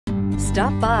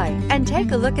Stop by and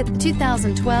take a look at the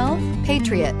 2012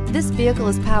 Patriot. This vehicle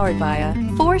is powered by a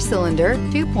 4-cylinder,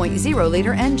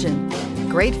 2.0-liter engine.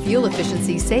 Great fuel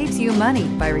efficiency saves you money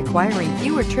by requiring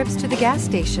fewer trips to the gas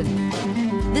station.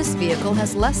 This vehicle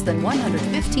has less than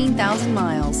 115,000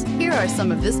 miles. Here are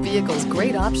some of this vehicle's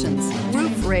great options: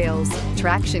 roof rails,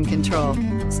 traction control,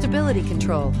 stability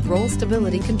control, roll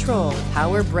stability control,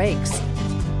 power brakes.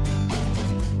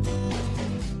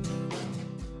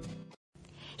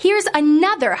 Here's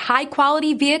another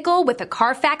high-quality vehicle with a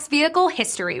Carfax Vehicle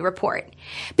History Report.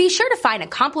 Be sure to find a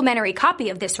complimentary copy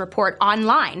of this report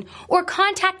online or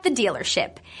contact the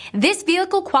dealership. This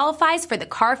vehicle qualifies for the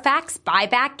Carfax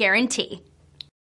Buyback Guarantee.